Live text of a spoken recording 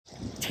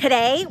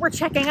Today, we're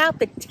checking out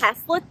the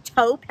Tesla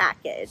tow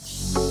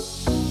package.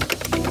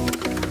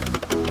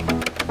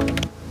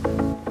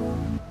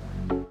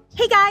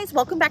 Hey guys,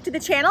 welcome back to the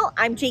channel.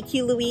 I'm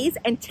JQ Louise,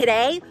 and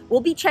today we'll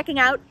be checking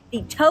out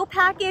the tow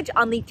package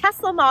on the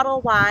Tesla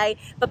Model Y.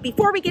 But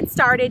before we get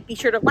started, be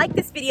sure to like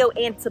this video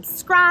and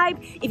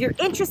subscribe. If you're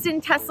interested in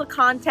Tesla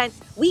content,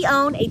 we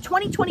own a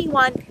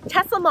 2021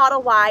 Tesla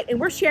Model Y, and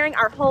we're sharing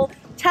our whole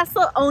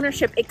Tesla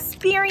ownership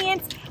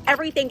experience,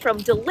 everything from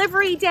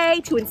delivery day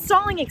to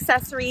installing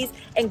accessories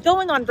and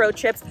going on road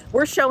trips.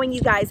 We're showing you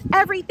guys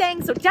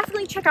everything, so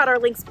definitely check out our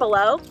links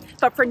below.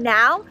 But for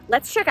now,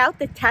 let's check out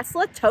the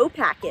Tesla tow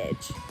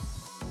package.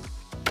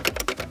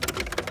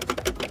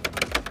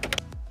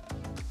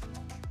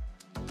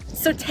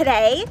 So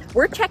today,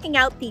 we're checking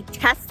out the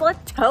Tesla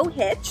tow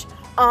hitch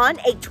on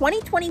a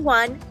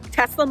 2021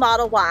 Tesla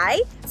Model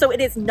Y. So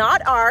it is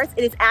not ours,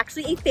 it is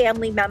actually a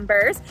family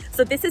member's.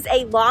 So this is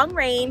a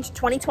long-range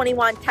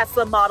 2021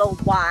 Tesla Model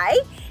Y,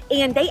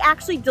 and they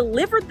actually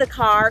delivered the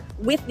car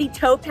with the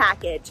tow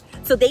package.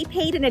 So they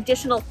paid an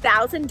additional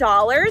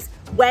 $1,000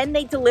 when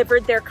they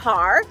delivered their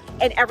car,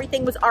 and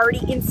everything was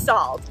already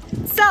installed.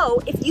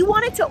 So if you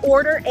wanted to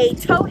order a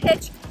tow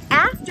hitch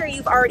after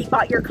you've already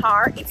bought your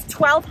car, it's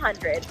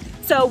 $1,200.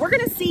 So we're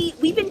gonna see,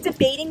 we've been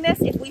debating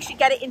this, if we should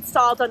get it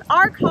installed on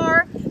our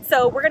car.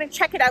 So we're gonna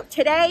check it out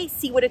today,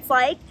 see what it's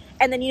like,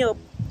 and then,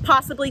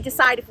 possibly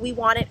decide if we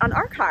want it on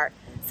our car.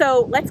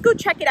 So let's go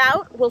check it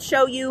out. We'll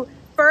show you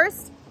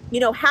first,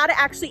 how to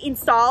actually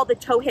install the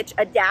tow hitch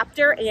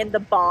adapter and the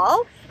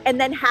ball, and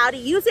then how to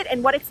use it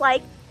and what it's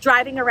like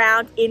driving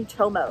around in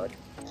tow mode.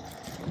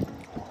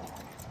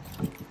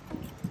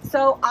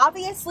 So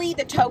obviously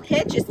the tow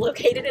hitch is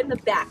located in the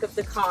back of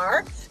the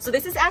car. So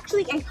this is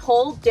actually a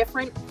whole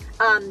different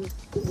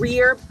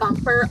rear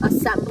bumper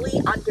assembly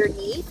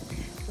underneath.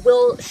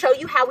 We'll show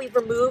you how we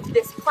removed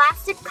this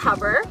plastic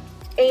cover,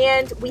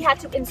 and we had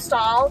to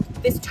install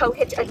this tow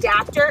hitch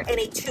adapter and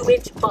a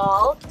 2-inch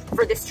ball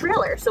for this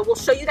trailer. So we'll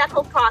show you that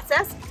whole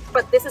process,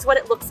 but this is what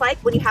it looks like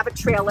when you have a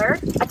trailer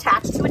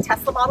attached to a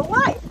Tesla Model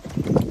Y.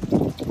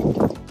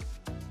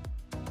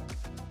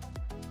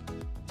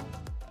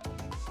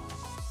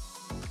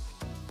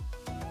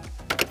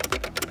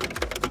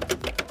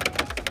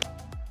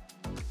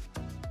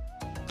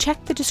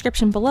 Check the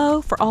description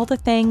below for all the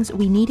things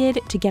we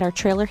needed to get our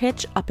trailer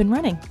hitch up and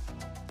running.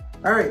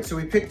 All right, so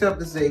we picked up,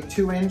 this is a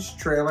 2-inch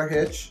trailer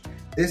hitch.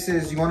 This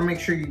is, you wanna make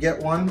sure you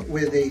get one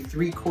with a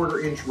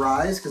 3/4 inch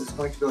rise, because it's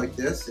going to go like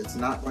this. It's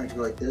not going to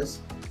go like this.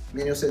 The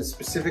manual says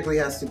specifically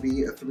has to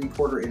be a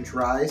 3/4 inch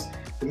rise.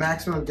 The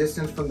maximum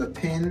distance from the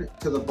pin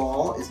to the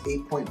ball is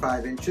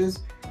 8.5 inches.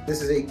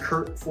 This is a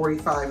Kurt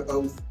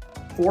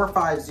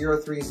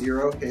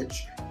 45030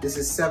 hitch. This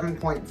is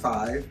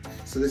 7.5,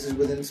 so this is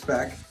within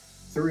spec.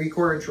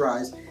 3/4 inch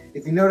rise.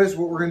 If you notice,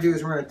 what we're gonna do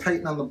is we're gonna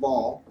tighten on the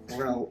ball.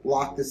 We're gonna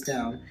lock this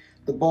down.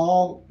 The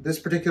ball, this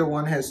particular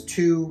one, has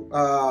two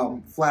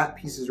flat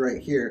pieces right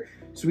here.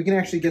 So we can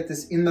actually get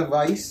this in the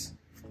vise,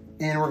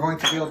 and we're going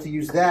to be able to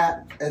use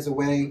that as a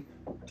way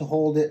to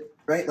hold it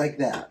right like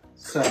that.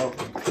 So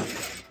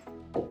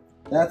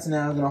that's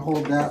now gonna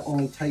hold that when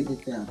we tighten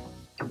it down.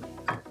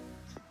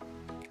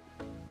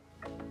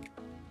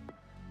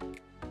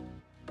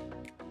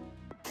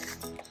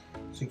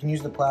 So you can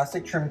use the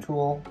plastic trim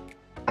tool.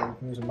 You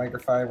can use a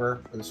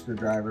microfiber for the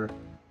screwdriver.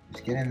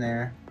 Just get in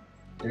there.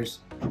 There's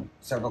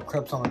several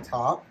clips on the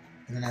top,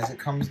 and then as it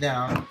comes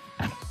down,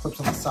 clips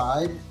on the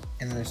side,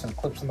 and then there's some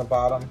clips on the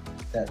bottom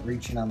that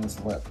reach in on this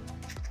lip.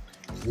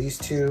 So these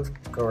two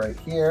go right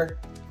here,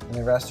 and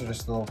the rest are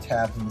just little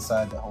tabs on the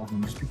side that hold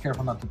them. Just be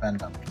careful not to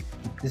bend them.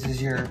 This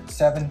is your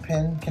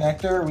 7-pin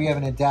connector. We have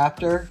an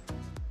adapter.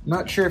 I'm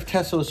not sure if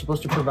Tesla is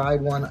supposed to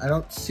provide one. I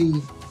don't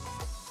see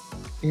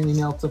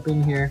anything else up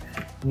in here.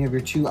 And you have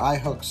your 2 eye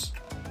hooks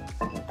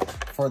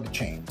for the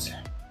chains.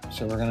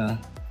 So we're gonna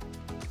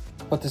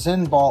put this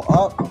in, ball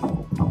up,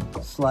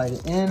 slide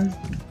it in,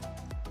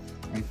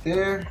 right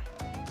there.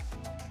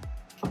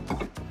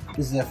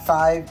 This is a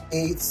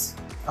 5/8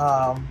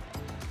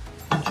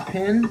 inch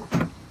pin.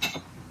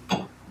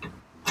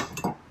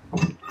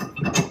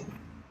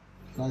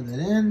 Slide that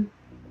in.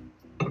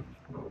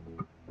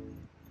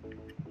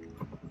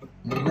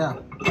 There you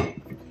go.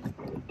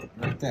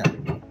 Right there.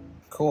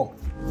 Cool.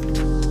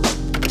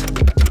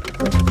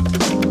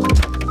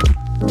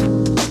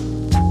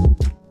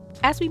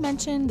 As we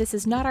mentioned, this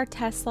is not our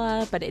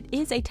Tesla, but it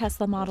is a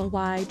Tesla Model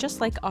Y,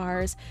 just like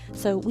ours.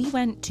 So we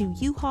went to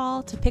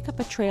U-Haul to pick up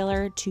a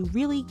trailer to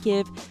really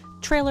give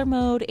trailer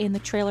mode and the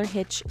trailer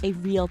hitch a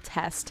real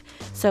test.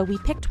 So we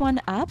picked one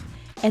up,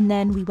 and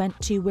then we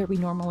went to where we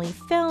normally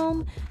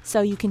film.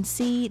 So you can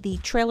see the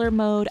trailer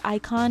mode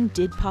icon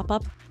did pop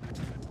up.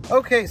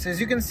 Okay, so as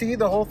you can see,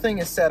 the whole thing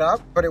is set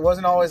up, but it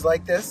wasn't always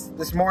like this.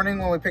 This morning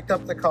when we picked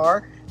up the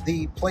car,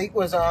 the plate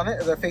was on it,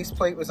 or the face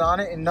plate was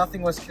on it, and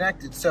nothing was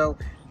connected. So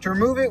to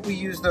remove it, we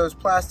use those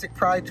plastic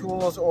pry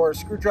tools or a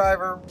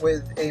screwdriver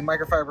with a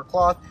microfiber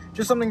cloth,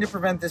 just something to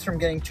prevent this from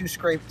getting too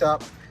scraped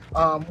up.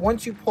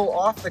 Once you pull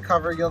off the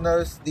cover, you'll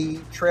notice the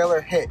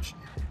trailer hitch.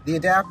 The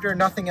adapter,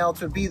 nothing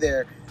else would be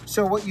there.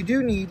 So what you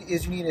do need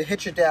is you need a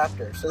hitch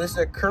adapter. So this is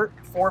a CURT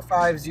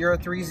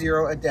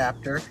 45030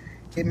 adapter.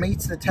 It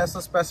meets the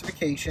Tesla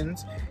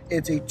specifications.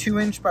 It's a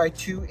 2" by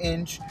 2"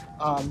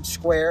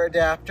 square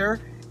adapter,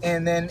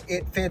 and then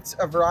it fits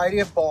a variety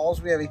of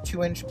balls. We have a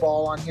 2"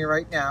 ball on here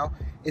right now.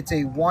 It's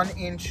a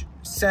 1"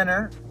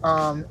 center,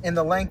 and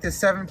the length is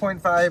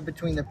 7.5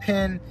 between the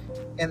pin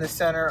and the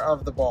center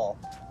of the ball.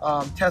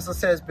 Tesla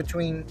says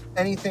between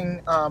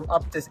anything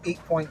up to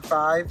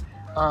 8.5.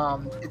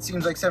 It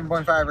seems like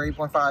 7.5 or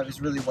 8.5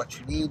 is really what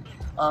you need.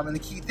 And the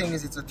key thing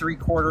is it's a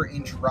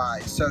 3/4"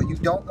 rise. So you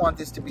don't want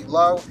this to be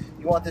low.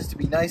 You want this to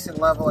be nice and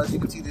level. As you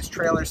can see, this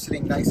trailer is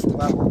sitting nice and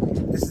level.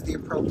 This is the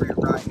appropriate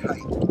ride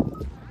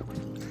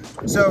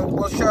height. So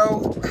we'll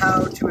show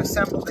how to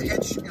assemble the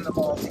hitch and the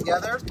ball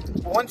together.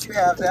 But once you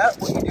have that,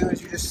 what you do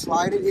is you just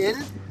slide it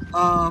in.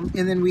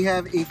 And then we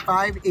have a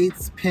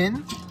 5/8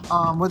 pin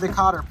with a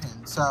cotter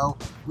pin. So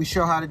we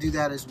show how to do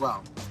that as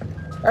well.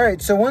 All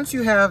right, so once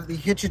you have the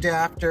hitch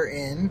adapter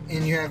in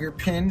and you have your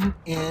pin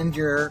and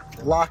your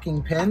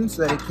locking pin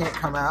so that it can't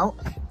come out,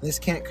 this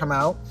can't come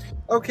out.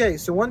 Okay,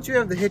 so once you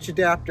have the hitch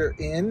adapter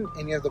in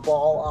and you have the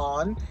ball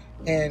on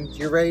and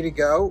you're ready to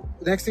go,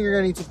 the next thing you're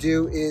gonna need to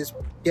do is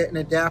get an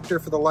adapter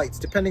for the lights,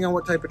 depending on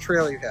what type of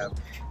trailer you have.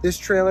 This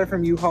trailer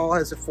from U-Haul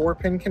has a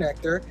 4-pin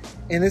connector,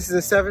 and this is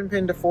a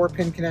 7-pin to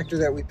 4-pin connector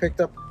that we picked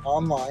up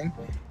online.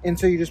 And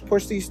so you just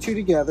push these two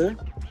together,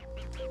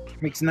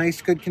 makes a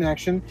nice, good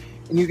connection.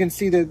 And you can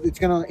see that it's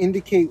gonna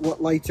indicate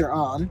what lights are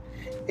on.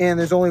 And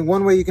there's only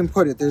one way you can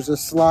put it. There's a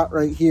slot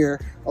right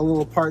here, a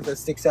little part that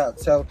sticks out.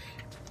 So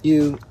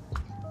you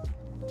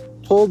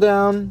pull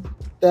down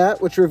that,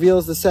 which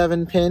reveals the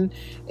 7-pin,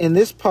 and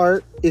this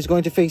part is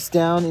going to face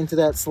down into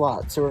that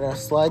slot. So we're gonna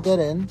slide that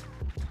in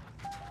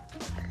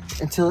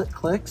until it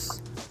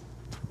clicks.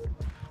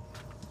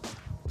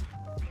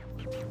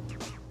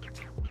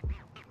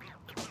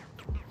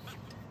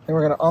 Then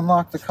we're gonna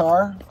unlock the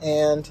car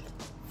and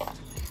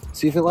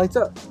see if it lights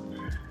up.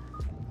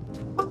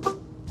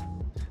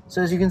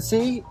 So as you can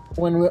see,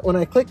 when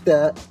I click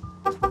that,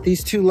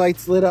 these two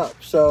lights lit up.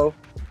 So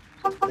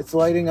it's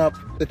lighting up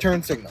the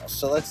turn signals.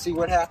 So let's see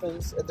what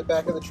happens at the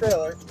back of the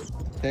trailer.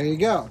 There you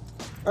go.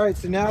 All right,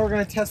 so now we're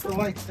gonna test the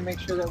lights to make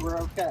sure that we're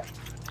okay.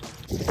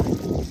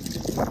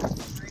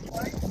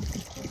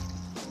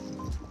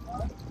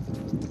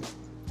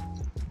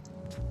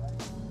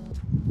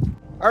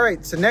 All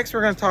right, so next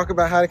we're gonna talk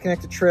about how to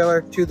connect the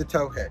trailer to the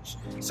tow hitch.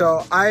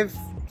 So I've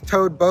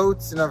towed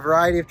boats and a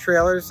variety of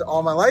trailers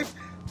all my life,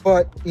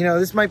 but you know,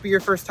 this might be your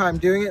first time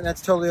doing it, and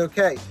that's totally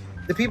okay.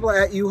 The people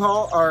at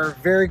U-Haul are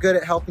very good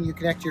at helping you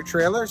connect your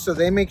trailer, so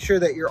they make sure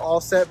that you're all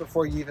set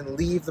before you even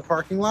leave the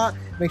parking lot.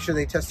 Make sure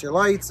they test your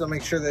lights, they'll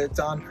make sure that it's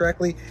on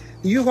correctly.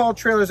 The U-Haul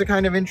trailers are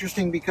kind of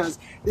interesting because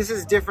this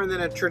is different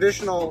than a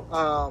traditional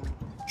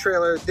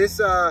trailer.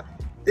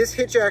 This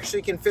hitch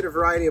actually can fit a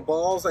variety of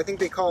balls. I think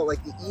they call it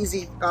like the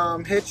easy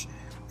hitch.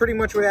 Pretty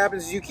much what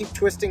happens is you keep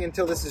twisting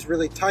until this is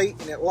really tight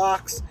and it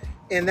locks,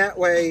 and that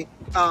way,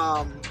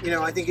 you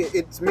know, I think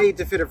it's made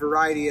to fit a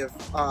variety of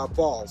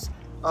balls.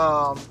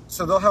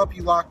 So they'll help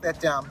you lock that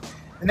down.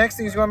 The next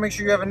thing is you want to make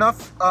sure you have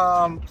enough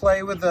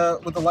play with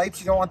the lights.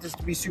 You don't want this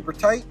to be super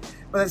tight,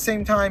 but at the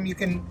same time you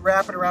can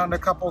wrap it around a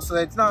couple so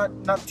that it's not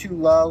too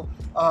low.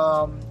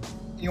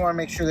 You want to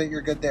make sure that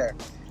you're good there.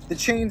 The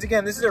chains,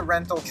 again, this is a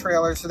rental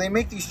trailer, so they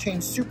make these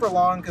chains super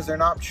long because they're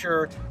not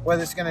sure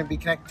whether it's going to be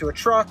connected to a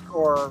truck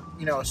or,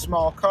 you know, a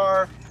small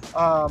car.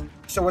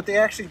 So what they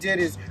actually did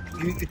is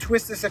you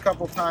twist this a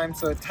couple times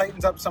so it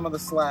tightens up some of the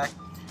slack.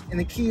 And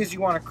the key is you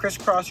want to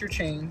crisscross your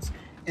chains,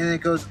 and it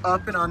goes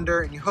up and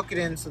under, and you hook it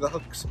in so the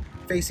hook's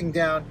facing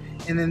down.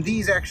 And then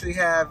these actually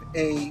have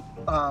a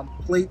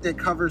plate that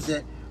covers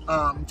it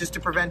just to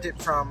prevent it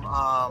from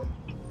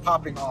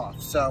popping off.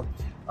 So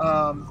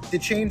the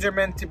chains are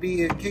meant to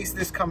be, in case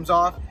this comes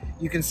off,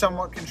 you can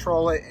somewhat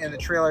control it and the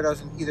trailer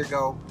doesn't either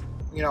go,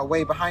 you know,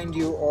 way behind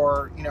you,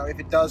 or, you know, if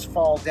it does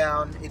fall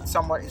down, it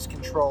somewhat is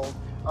controlled,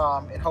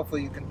 and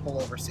hopefully you can pull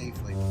over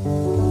safely.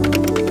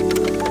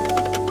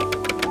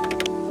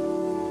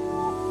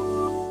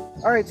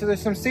 All right, so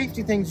there's some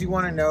safety things you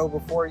want to know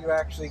before you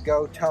actually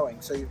go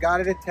towing. So you've got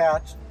it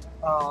attached,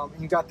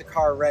 and you got the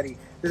car ready.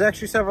 There's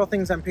actually several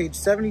things on page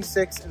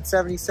 76 and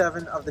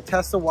 77 of the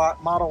Tesla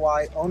Model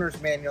Y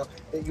owner's manual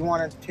that you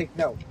want to take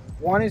note.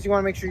 One is you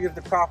want to make sure you have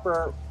the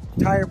proper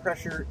tire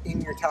pressure in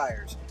your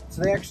tires.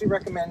 So they actually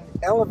recommend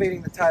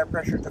elevating the tire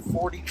pressure to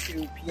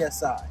 42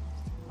 PSI.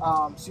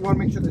 So you want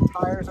to make sure the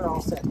tires are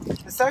all set.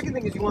 The second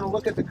thing is you want to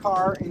look at the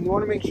car and you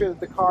want to make sure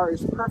that the car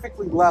is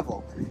perfectly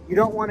level. You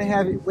don't want to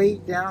have it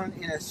weighed down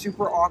in a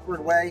super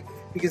awkward way,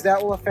 because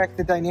that will affect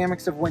the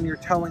dynamics of when you're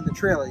towing the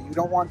trailer. You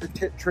don't want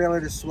the trailer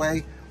to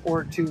sway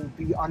or to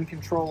be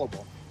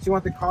uncontrollable. So you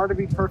want the car to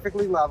be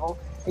perfectly level,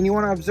 and you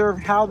want to observe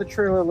how the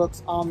trailer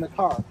looks on the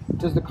car.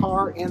 Does the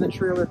car and the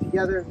trailer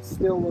together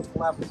still look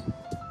level?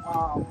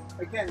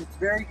 Again, it's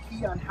very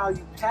key on how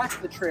you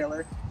pack the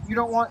trailer. You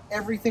don't want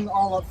everything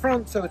all up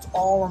front, so it's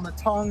all on the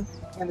tongue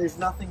and there's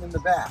nothing in the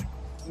back.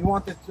 You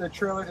want the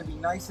trailer to be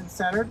nice and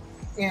centered.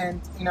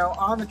 And, you know,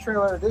 on the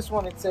trailer, this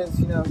one, it says,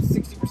 you know,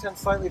 60%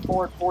 slightly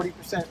forward,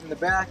 40% in the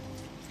back.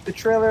 The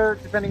trailer,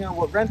 depending on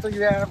what rental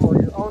you have or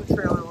your own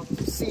trailer, will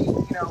see,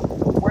 you know,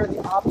 where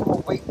the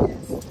optimal weight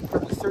is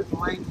from a certain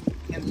length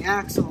and the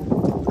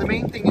axle. The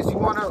main thing is you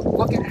want to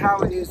look at how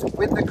it is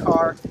with the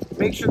car,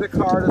 make sure the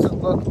car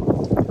doesn't look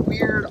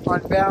weird,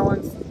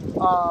 unbalanced,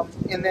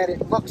 and that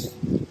it looks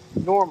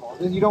normal.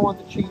 Then you don't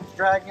want the chains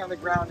dragging on the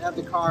ground and have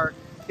the car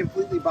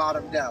completely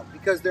bottomed out,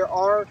 because there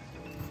are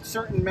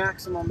certain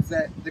maximums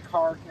that the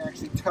car can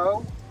actually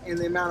tow and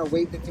the amount of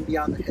weight that can be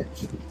on the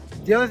hitch.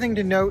 The other thing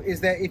to note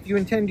is that if you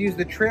intend to use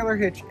the trailer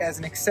hitch as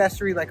an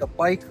accessory like a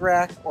bike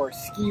rack or a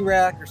ski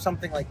rack or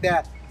something like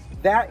that,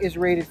 that is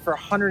rated for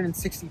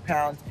 160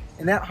 pounds,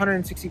 and that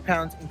 160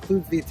 pounds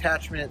includes the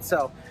attachment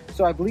itself.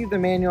 So I believe the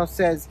manual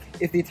says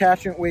if the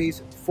attachment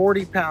weighs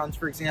 40 pounds,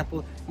 for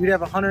example, you'd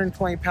have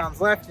 120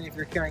 pounds left, and if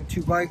you're carrying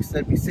 2 bikes,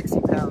 that'd be 60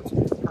 pounds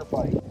per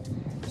bike.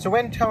 So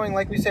when towing,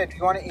 like we said,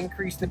 you want to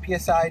increase the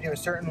PSI to a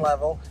certain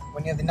level.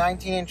 When you have the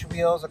 19-inch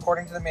wheels,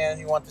 according to the manual,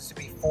 you want this to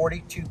be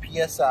 42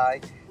 PSI.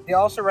 They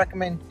also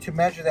recommend to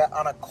measure that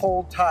on a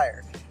cold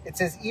tire. It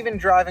says even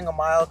driving a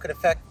mile could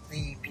affect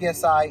the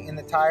PSI in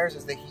the tires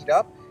as they heat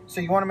up. So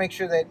you want to make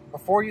sure that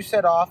before you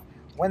set off,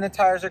 when the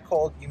tires are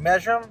cold, you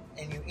measure them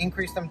and you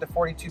increase them to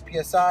 42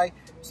 PSI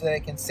so that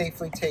it can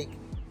safely take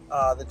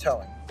the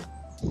towing.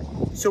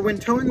 So when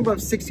towing above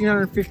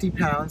 1,650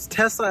 pounds,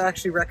 Tesla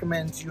actually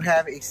recommends you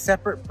have a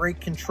separate brake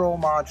control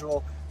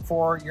module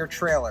for your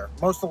trailer.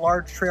 Most of the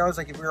large trailers,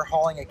 like if we were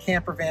hauling a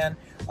camper van,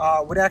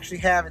 would actually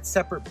have its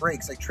separate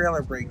brakes, like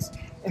trailer brakes.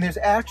 And there's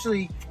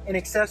actually an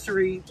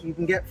accessory you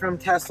can get from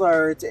Tesla,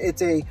 or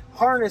it's a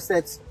harness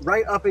that's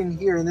right up in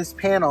here in this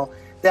panel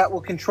that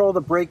will control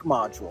the brake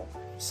module.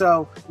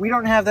 So we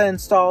don't have that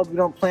installed. We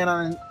don't plan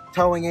on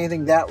towing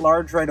anything that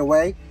large right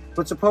away.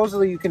 But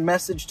supposedly you can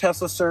message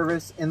Tesla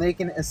service and they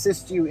can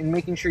assist you in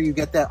making sure you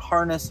get that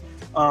harness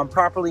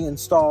properly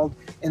installed,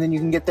 and then you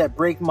can get that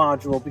brake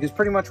module, because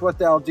pretty much what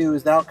they'll do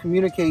is they'll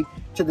communicate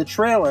to the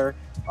trailer,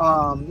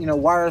 you know,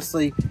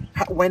 wirelessly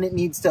when it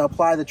needs to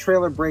apply the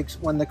trailer brakes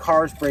when the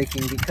car's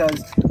braking,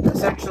 because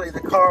essentially the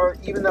car,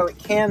 even though it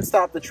can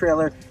stop the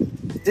trailer,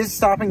 these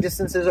stopping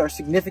distances are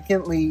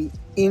significantly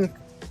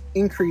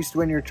increased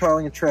when you're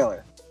towing a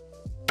trailer.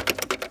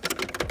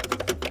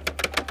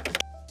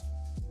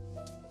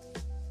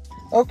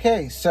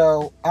 Okay,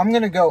 so I'm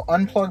going to go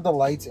unplug the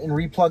lights and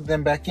replug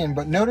them back in,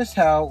 but notice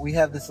how we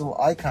have this little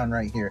icon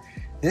right here.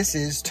 This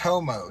is tow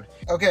mode.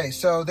 Okay,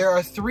 so there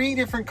are 3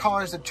 different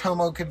colors that tow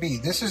mode could be.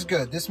 This is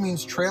good. This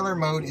means trailer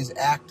mode is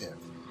active.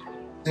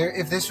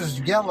 If this was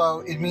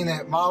yellow, it'd mean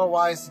that Model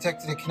Y has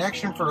detected a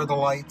connection for the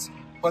lights,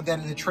 but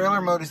that the trailer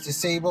mode is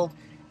disabled,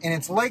 and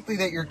it's likely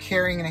that you're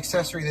carrying an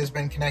accessory that's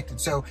been connected.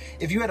 So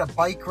if you had a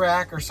bike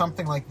rack or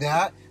something like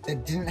that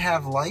that didn't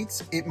have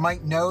lights, it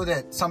might know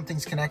that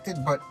something's connected,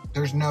 but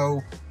there's no,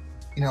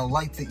 you know,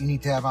 lights that you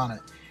need to have on it.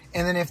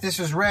 And then if this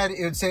was red,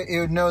 it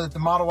would know that the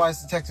Model Y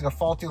has detected a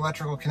faulty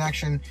electrical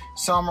connection.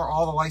 Some or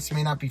all the lights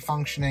may not be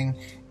functioning,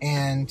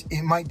 and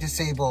it might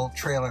disable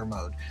trailer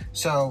mode.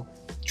 So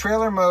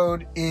trailer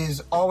mode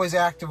is always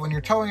active when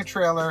you're towing a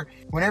trailer.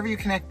 Whenever you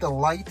connect the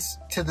lights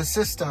to the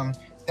system,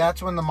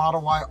 that's when the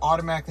Model Y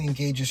automatically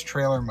engages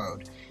trailer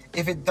mode.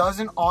 If it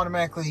doesn't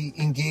automatically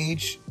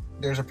engage,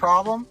 there's a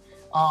problem.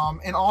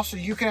 And also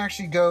you can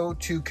actually go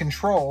to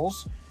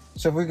controls.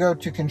 So if we go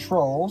to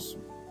controls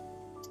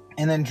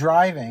and then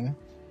driving,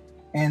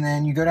 and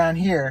then you go down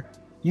here,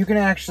 you can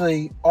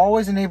actually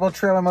always enable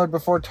trailer mode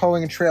before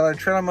towing a trailer.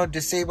 Trailer mode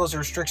disables or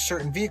restricts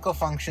certain vehicle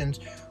functions.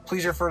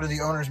 Please refer to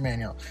the owner's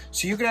manual.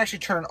 So you can actually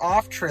turn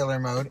off trailer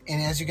mode,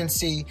 and as you can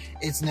see,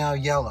 it's now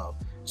yellow.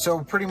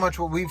 So pretty much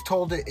what we've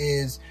told it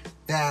is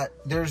that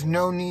there's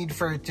no need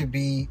for it to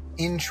be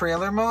in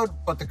trailer mode,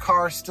 but the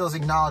car still is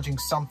acknowledging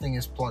something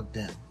is plugged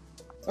in.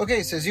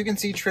 Okay, so as you can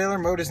see, trailer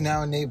mode is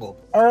now enabled.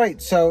 All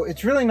right, so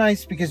it's really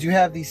nice because you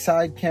have these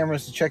side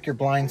cameras to check your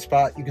blind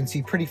spot. You can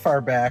see pretty far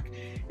back.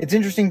 It's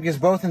interesting because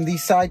both in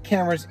these side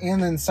cameras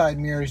and in side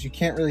mirrors, you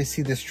can't really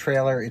see this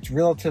trailer. It's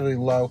relatively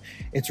low.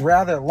 It's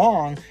rather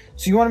long,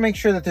 so you want to make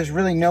sure that there's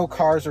really no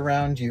cars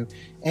around you.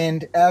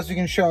 And as we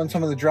can show in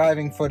some of the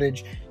driving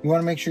footage, you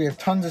want to make sure you have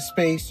tons of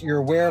space, you're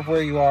aware of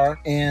where you are,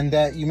 and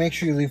that you make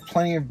sure you leave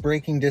plenty of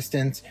braking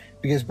distance,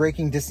 because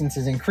braking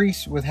distances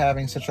increase with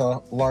having such a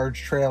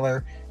large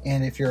trailer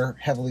and if you're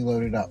heavily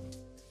loaded up.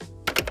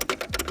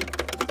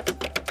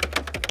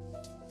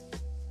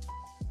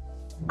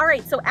 All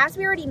right, so as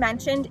we already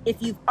mentioned,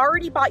 if you've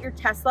already bought your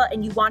Tesla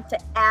and you want to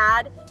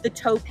add the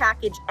tow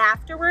package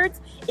afterwards,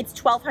 it's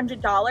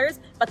 $1,200.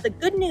 But the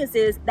good news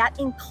is that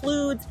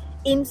includes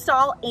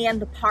install and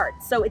the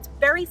parts. So it's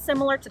very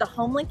similar to the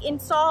HomeLink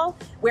install,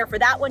 where for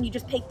that one you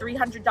just pay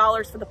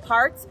 $300 for the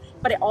parts,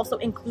 but it also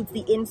includes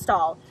the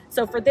install.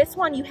 So for this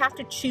one, you have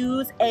to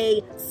choose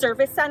a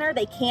service center.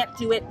 They can't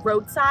do it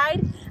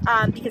roadside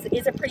because it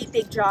is a pretty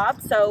big job.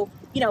 So,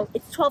 you know,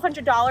 it's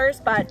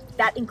 $1,200, but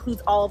that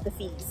includes all of the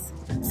fees.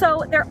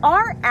 So there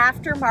are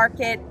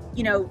aftermarket,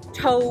 you know,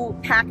 tow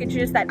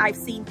packages that I've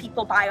seen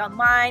people buy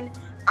online.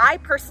 I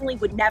personally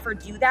would never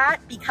do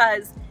that,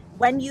 because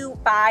when you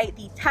buy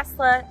the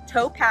Tesla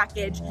tow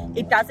package,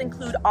 it does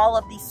include all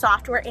of the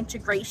software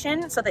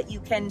integration so that you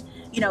can,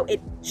 it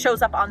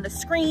shows up on the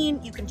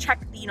screen, you can check,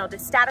 the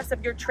status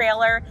of your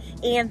trailer,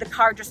 and the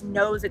car just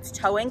knows it's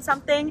towing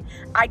something.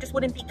 I just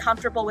wouldn't be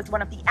comfortable with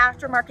one of the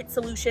aftermarket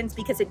solutions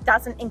because it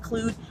doesn't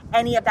include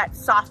any of that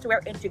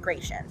software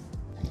integration.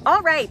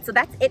 All right, so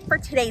that's it for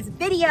today's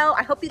video.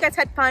 I hope you guys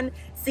had fun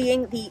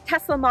seeing the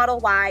Tesla Model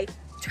Y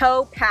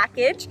tow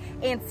package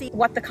and see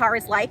what the car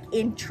is like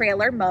in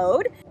trailer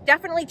mode.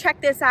 Definitely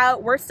check this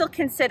out. We're still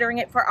considering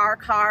it for our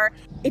car.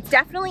 It's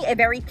definitely a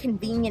very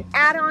convenient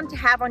add-on to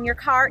have on your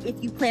car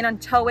if you plan on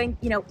towing,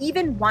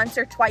 even once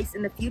or twice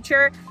in the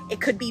future.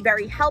 It could be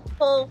very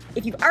helpful.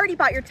 If you've already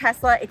bought your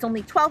Tesla, it's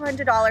only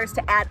 $1,200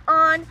 to add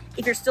on.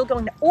 If you're still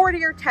going to order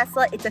your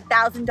Tesla, it's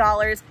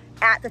 $1,000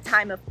 at the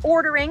time of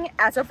ordering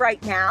as of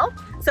right now.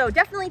 So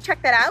definitely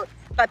check that out.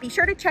 But be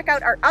sure to check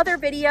out our other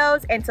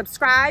videos and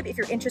subscribe if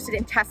you're interested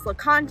in Tesla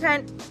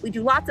content. We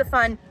do lots of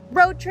fun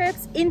road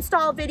trips,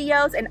 install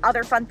videos, and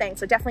other fun things.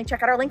 So definitely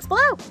check out our links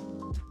below.